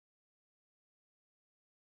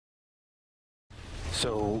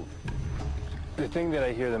So, the thing that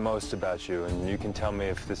I hear the most about you, and you can tell me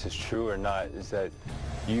if this is true or not, is that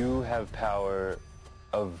you have power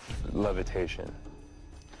of levitation.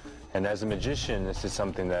 And as a magician, this is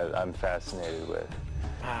something that I'm fascinated with.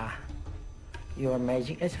 Your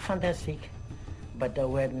magic is fantastic, but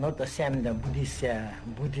we're not the same the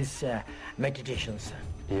Buddhist meditations.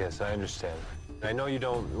 Yes, I understand. I know you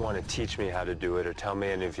don't want to teach me how to do it or tell me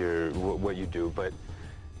any of what you do, but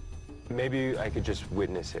maybe I could just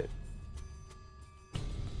witness it.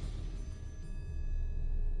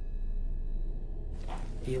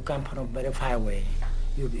 You come from very far away.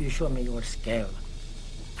 You show me your scale.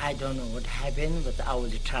 I don't know what happened, but I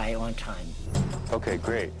will try one time. Okay,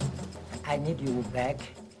 great. I need you back.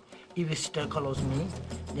 If you still close me,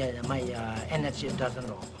 then my energy doesn't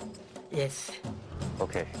roll. Yes.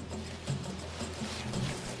 Okay.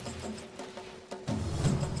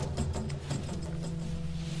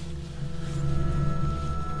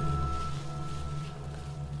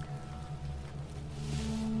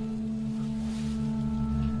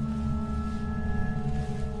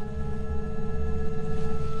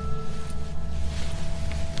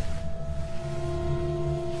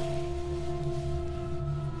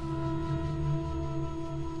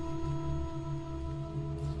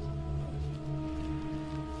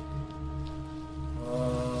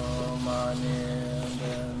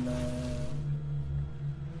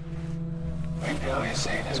 Right now he's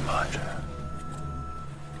saying his mantra.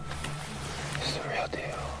 It's the real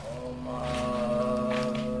deal.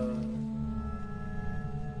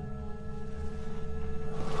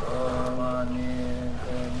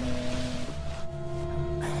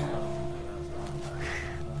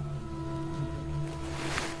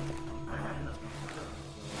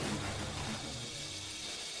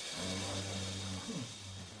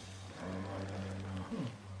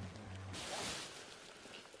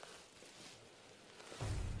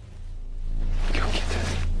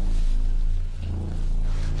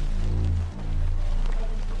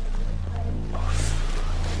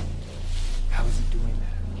 How is he doing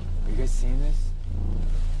that? Are you guys seeing this?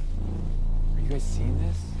 Are you guys seeing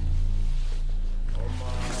this?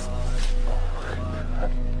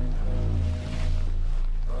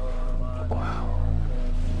 Wow.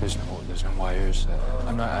 There's no wires. I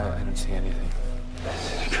don't see anything.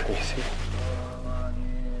 This is crazy.